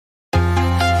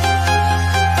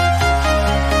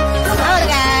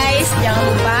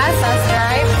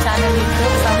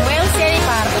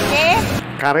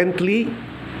Currently,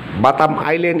 Batam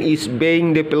Island is being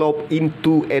developed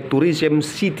into a tourism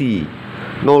city,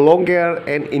 no longer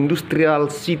an industrial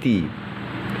city.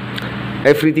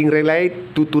 Everything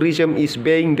related to tourism is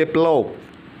being developed,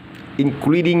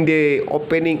 including the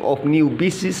opening of new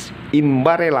beaches in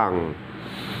Barelang.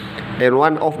 And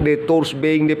one of the tours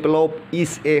being developed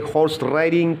is a horse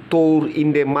riding tour in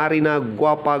the Marina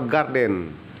Guapa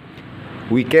Garden.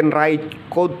 We can ride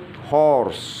coach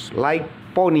horse like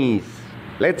ponies.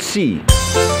 Let's see.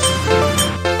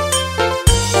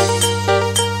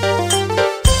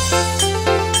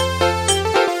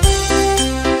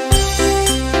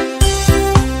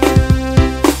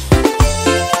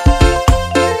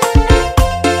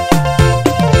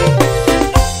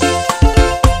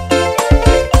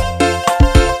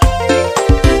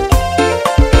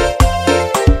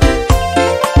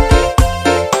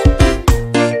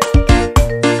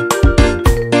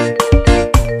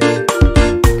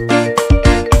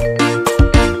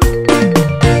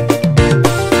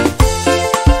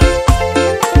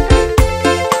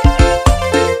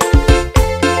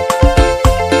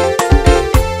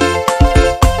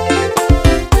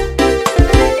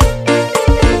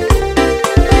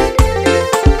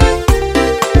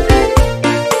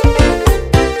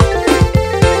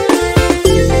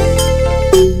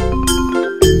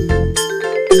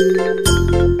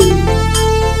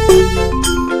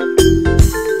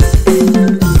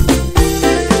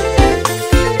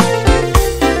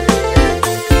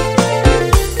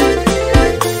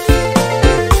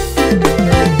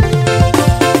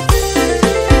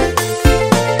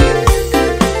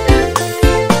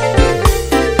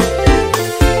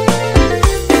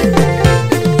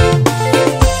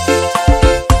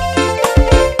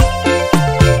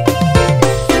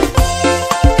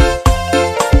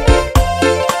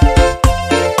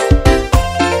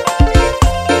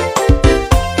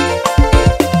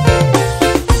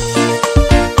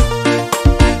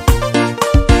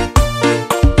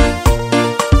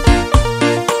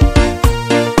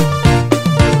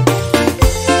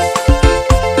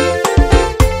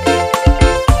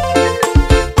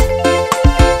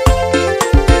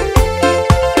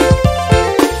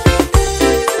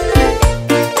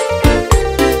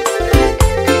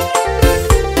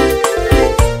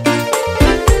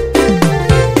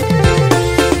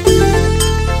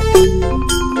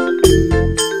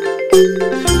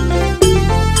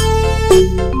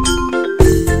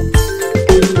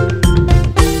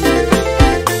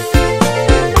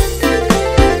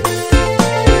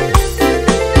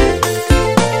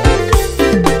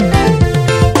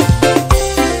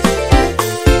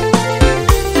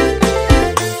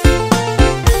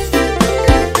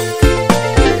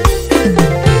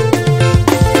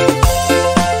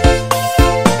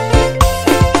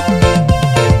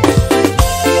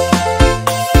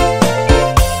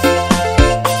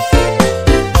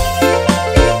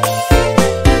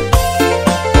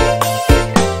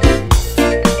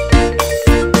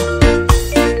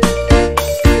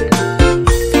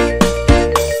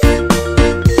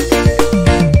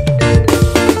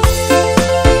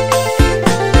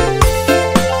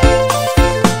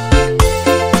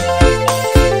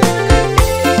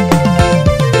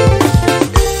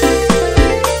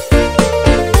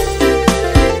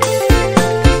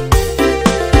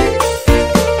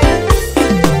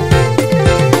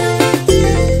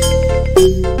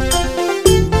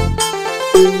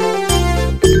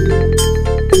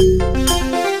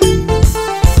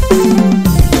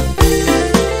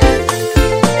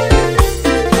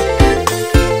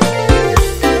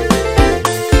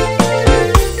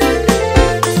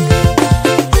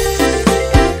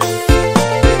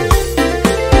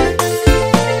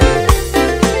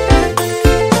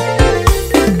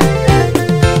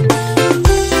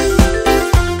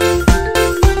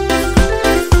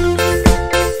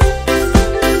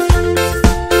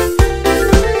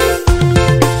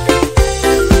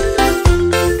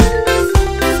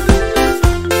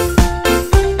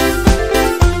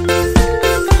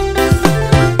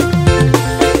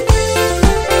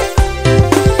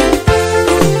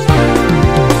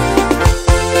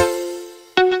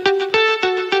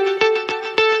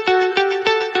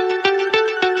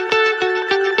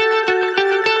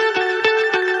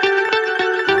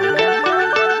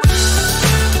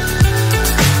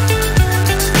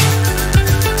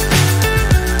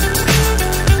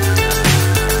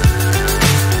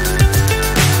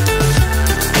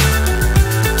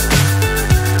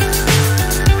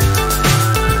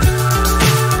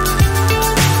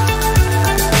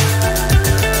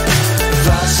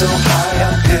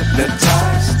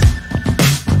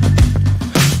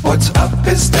 What's up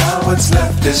is down, what's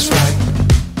left is right.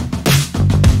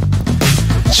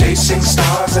 chasing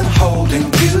stars and holding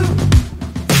you.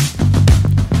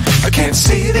 I can't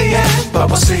see the end, but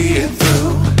we'll see it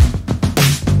through.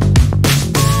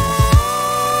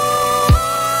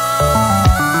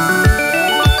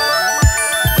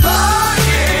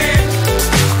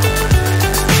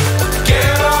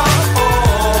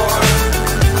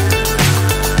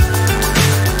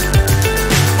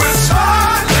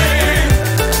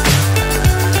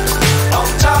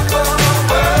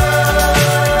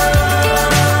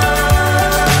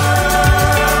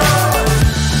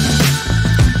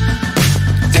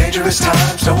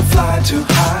 Times don't fly too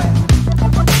high.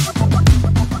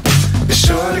 Be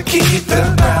sure to keep the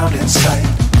ground in sight.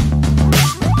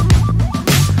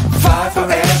 Fly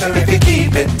forever if you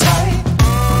keep it tight.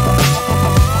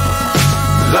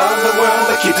 Love the world,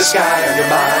 but keep the sky on your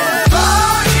mind.